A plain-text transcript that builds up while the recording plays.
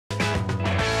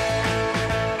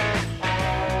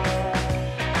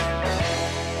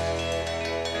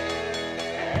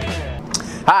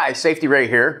Hi, Safety Ray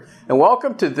here, and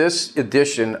welcome to this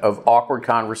edition of Awkward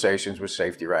Conversations with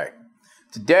Safety Ray.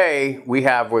 Today, we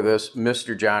have with us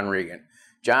Mr. John Regan.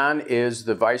 John is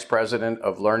the Vice President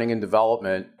of Learning and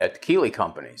Development at the Keeley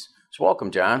Companies. So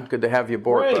welcome, John. Good to have you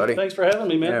aboard, Great. buddy. Thanks for having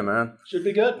me, man. Yeah, man. Should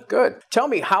be good. Good. Tell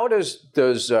me, how does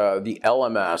the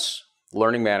LMS,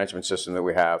 learning management system that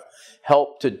we have,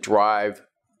 help to drive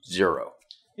zero?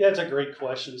 Yeah, it's a great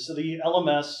question. So the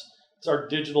LMS, it's our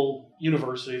digital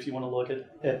university, if you want to look at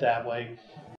it that way.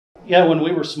 Yeah, when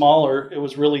we were smaller, it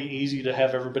was really easy to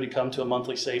have everybody come to a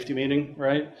monthly safety meeting,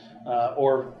 right?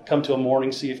 Or come to a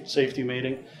morning safety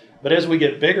meeting. But as we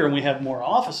get bigger and we have more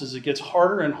offices, it gets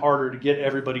harder and harder to get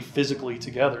everybody physically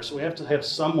together. So we have to have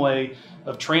some way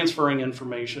of transferring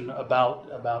information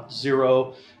about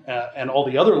zero and all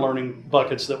the other learning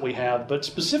buckets that we have. But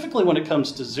specifically when it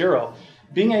comes to zero,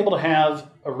 being able to have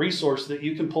a resource that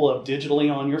you can pull up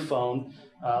digitally on your phone,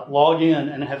 log in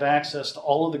and have access to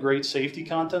all of the great safety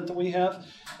content that we have,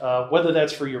 whether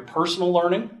that's for your personal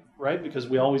learning, right? Because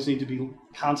we always need to be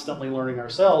constantly learning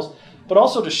ourselves, but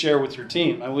also to share with your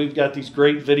team. And we've got these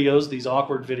great videos, these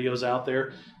awkward videos out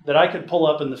there that I could pull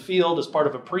up in the field as part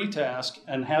of a pre-task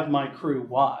and have my crew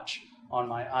watch on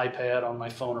my iPad, on my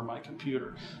phone, or my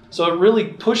computer. So it really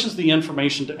pushes the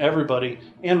information to everybody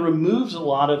and removes a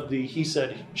lot of the he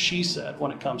said, she said when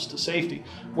it comes to safety,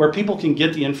 where people can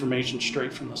get the information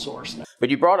straight from the source. But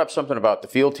you brought up something about the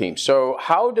field team. So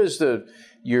how does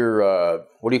your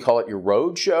what do you call it, your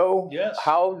road show? Yes.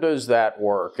 How does that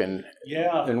work, and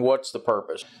what's the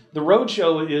purpose? The road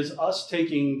show is us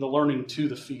taking the learning to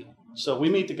the field. So we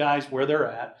meet the guys where they're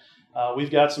at.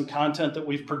 We've got some content that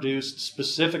we've produced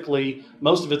specifically.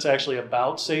 Most of it's actually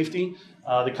about safety.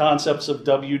 The concepts of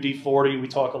WD-40, we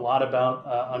talk a lot about,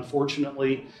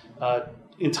 unfortunately,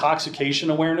 intoxication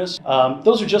awareness.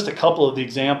 Those are just a couple of the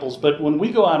examples. But when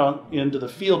we go out into the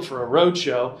field for a road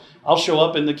show, I'll show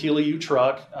up in the Keeley U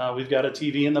truck. We've got a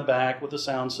TV in the back with a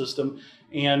sound system,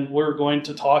 and we're going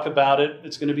to talk about it.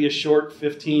 It's going to be a short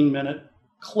 15-minute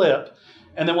clip.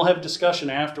 And then we'll have a discussion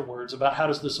afterwards about how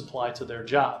does this apply to their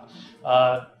job.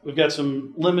 We've got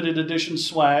some limited edition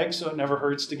swag, so it never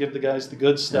hurts to give the guys the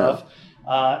good stuff.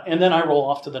 And then I roll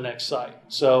off to the next site.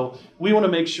 So we want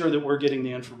to make sure that we're getting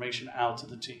the information out to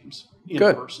the teams in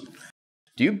person.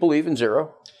 Do you believe in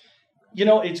zero? You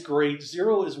know, it's great.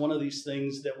 Zero is one of these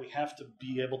things that we have to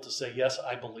be able to say, yes,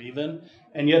 I believe in.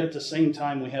 And yet at the same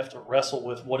time, we have to wrestle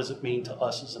with what does it mean to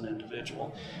us as an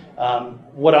individual.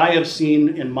 What I have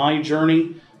seen in my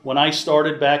journey, when I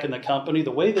started back in the company,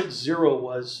 the way that zero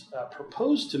was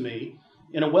proposed to me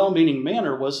in a well-meaning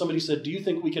manner was somebody said, do you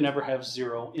think we can ever have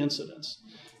zero incidents?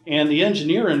 And the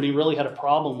engineer in me really had a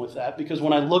problem with that, because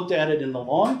when I looked at it in the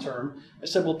long term, I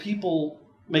said, well, people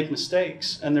make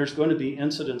mistakes and there's going to be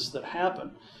incidents that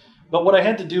happen. But what I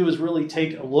had to do is really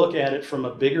take a look at it from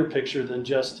a bigger picture than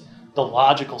just the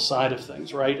logical side of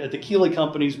things, right? At the Keeley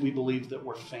Companies, we believe that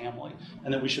we're family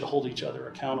and that we should hold each other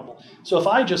accountable. So if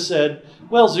I just said,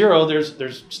 well, zero,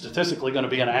 there's statistically going to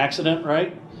be an accident,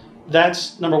 right?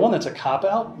 That's, number one, that's a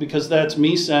cop-out, because that's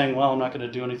me saying, well, I'm not going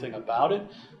to do anything about it.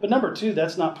 But number two,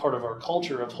 that's not part of our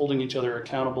culture of holding each other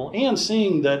accountable and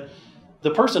seeing that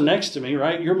the person next to me,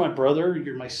 right? You're my brother,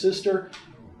 you're my sister.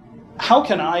 How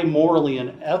can I morally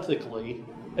and ethically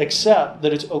accept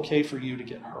that it's okay for you to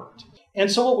get hurt?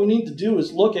 And so what we need to do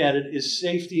is look at it as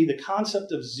safety. The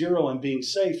concept of zero and being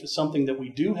safe is something that we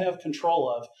do have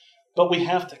control of, but we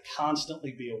have to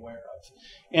constantly be aware of.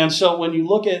 And so when you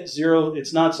look at zero,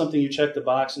 it's not something you check the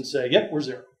box and say, yep, we're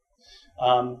zero.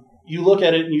 You look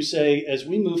at it and you say, as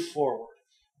we move forward,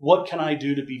 what can I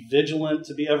do to be vigilant,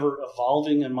 to be ever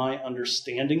evolving in my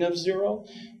understanding of zero?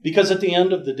 Because at the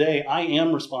end of the day, I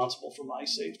am responsible for my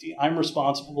safety. I'm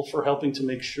responsible for helping to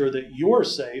make sure that you're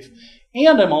safe.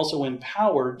 And I'm also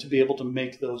empowered to be able to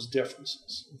make those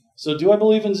differences. So do I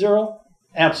believe in zero?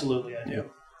 Absolutely, I do. Yeah.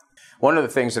 One of the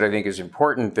things that I think is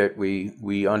important that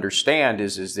we understand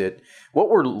is that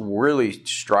what we're really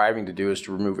striving to do is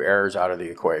to remove errors out of the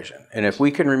equation. And if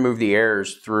we can remove the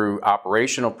errors through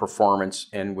operational performance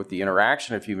and with the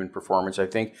interaction of human performance, I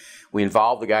think we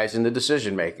involve the guys in the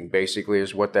decision making, basically,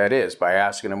 is what that is, by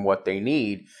asking them what they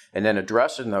need and then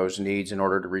addressing those needs in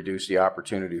order to reduce the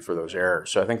opportunity for those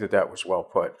errors. So I think that was well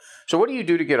put. So what do you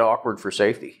do to get awkward for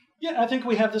safety? Yeah, I think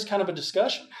we have this kind of a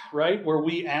discussion, right, where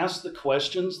we ask the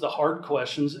questions, the hard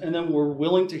questions, and then we're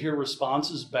willing to hear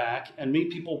responses back and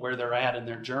meet people where they're at in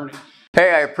their journey.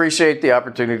 Hey, I appreciate the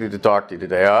opportunity to talk to you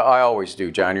today. I always do,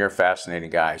 John. You're a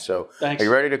fascinating guy. So thanks. Are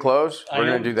you ready to close? We're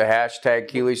going to do the hashtag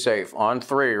Keeley Safe. On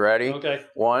three, ready? Okay.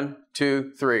 1,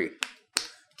 2, 3.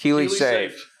 Keeley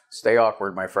Safe. Stay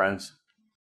awkward, my friends.